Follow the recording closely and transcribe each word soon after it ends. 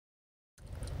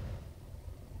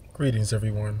Greetings,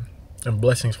 everyone, and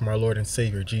blessings from our Lord and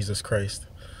Savior Jesus Christ.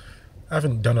 I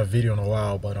haven't done a video in a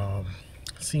while, but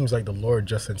it seems like the Lord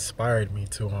just inspired me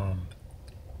to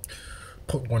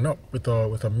put one up with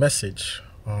a message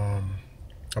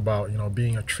about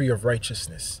being a tree of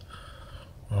righteousness.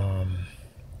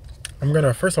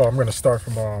 First of all, I'm gonna start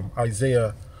from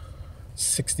Isaiah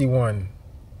 61,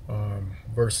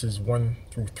 verses 1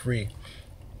 through 3,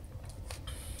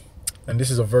 and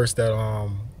this is a verse that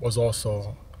was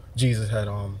also Jesus had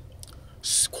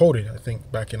quoted, I think,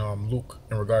 back in Luke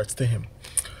in regards to him.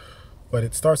 But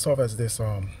it starts off as this: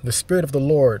 the Spirit of the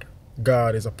Lord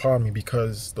God is upon me,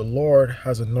 because the Lord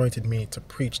has anointed me to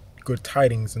preach good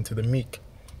tidings unto the meek.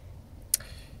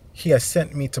 He has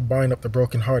sent me to bind up the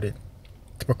brokenhearted,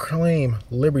 to proclaim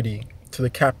liberty to the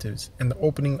captives, and the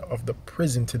opening of the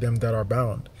prison to them that are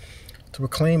bound, to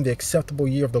proclaim the acceptable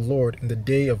year of the Lord and the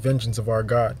day of vengeance of our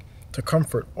God, to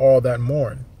comfort all that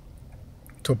mourn,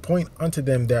 to appoint unto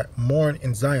them that mourn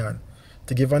in Zion,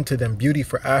 to give unto them beauty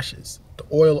for ashes, the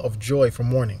oil of joy for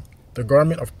mourning, the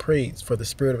garment of praise for the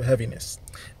spirit of heaviness,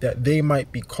 that they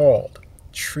might be called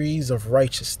trees of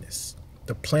righteousness,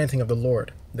 the planting of the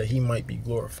Lord, that he might be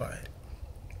glorified.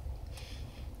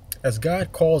 As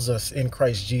God calls us in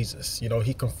Christ Jesus,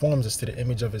 he conforms us to the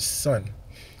image of his Son,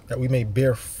 that we may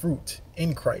bear fruit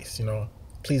in Christ,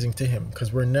 pleasing to him,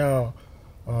 because we're now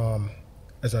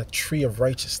as a tree of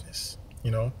righteousness,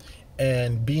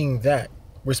 and being that,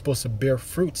 we're supposed to bear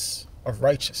fruits of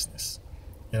righteousness,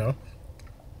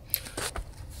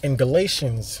 In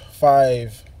Galatians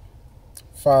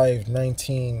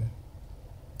 5:19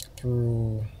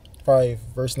 through 5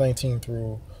 verse 19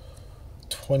 through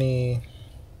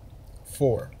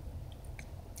 24,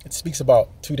 it speaks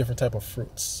about two different type of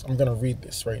fruits. I'm going to read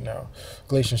this right now.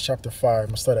 Galatians chapter 5, I'm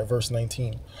going to start at verse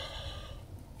 19.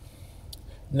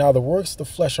 Now the works of the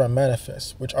flesh are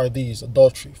manifest, which are these: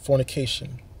 adultery,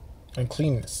 fornication,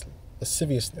 uncleanness,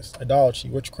 lasciviousness, idolatry,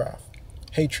 witchcraft,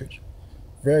 hatred,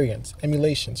 variance,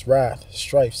 emulations, wrath,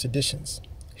 strife, seditions,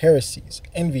 heresies,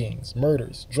 envyings,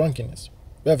 murders, drunkenness,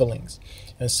 revellings,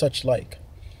 and such like,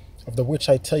 of the which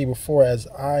I tell you before, as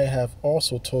I have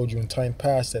also told you in time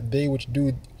past, that they which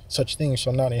do such things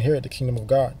shall not inherit the kingdom of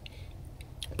God.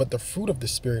 But the fruit of the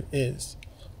Spirit is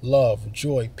love,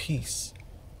 joy, peace,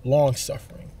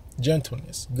 long-suffering,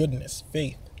 gentleness, goodness,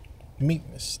 faith,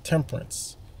 meekness,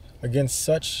 temperance. Against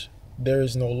such there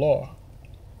is no law.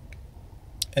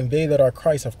 And they that are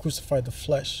Christ have crucified the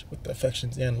flesh with the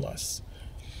affections and lusts.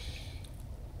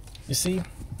 You see,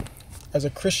 as a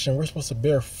Christian, we're supposed to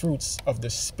bear fruits of the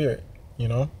Spirit,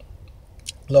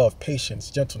 love,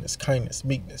 patience, gentleness, kindness,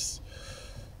 meekness.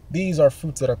 These are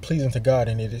fruits that are pleasing to God,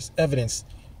 and it is evidence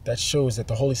that shows that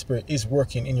the Holy Spirit is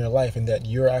working in your life and that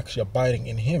you're actually abiding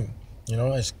in him.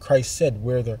 As Christ said,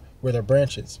 we're the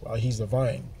branches, while he's the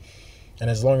vine. And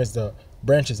as long as the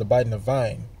branches abide in the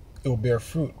vine, it will bear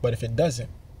fruit. But if it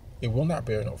doesn't, it will not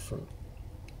bear no fruit.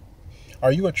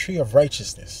 Are you a tree of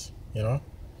righteousness?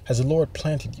 Has the Lord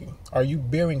planted you? Are you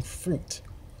bearing fruit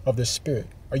of the Spirit?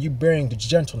 Are you bearing the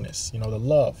gentleness, the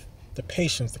love, the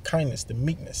patience, the kindness, the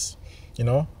meekness,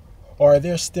 Or are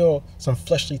there still some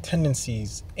fleshly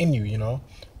tendencies in you,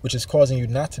 which is causing you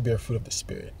not to bear fruit of the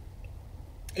Spirit?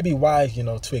 It'd be wise,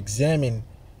 to examine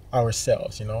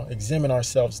ourselves, examine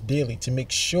ourselves daily to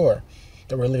make sure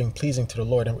that we're living pleasing to the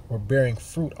Lord and we're bearing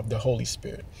fruit of the Holy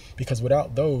Spirit. Because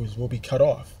without those, we'll be cut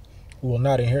off. We will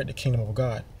not inherit the kingdom of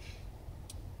God.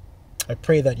 I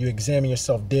pray that you examine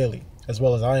yourself daily, as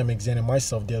well as I am examining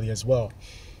myself daily as well.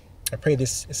 I pray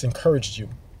this has encouraged you.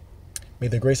 May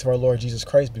the grace of our Lord Jesus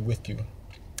Christ be with you.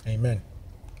 Amen.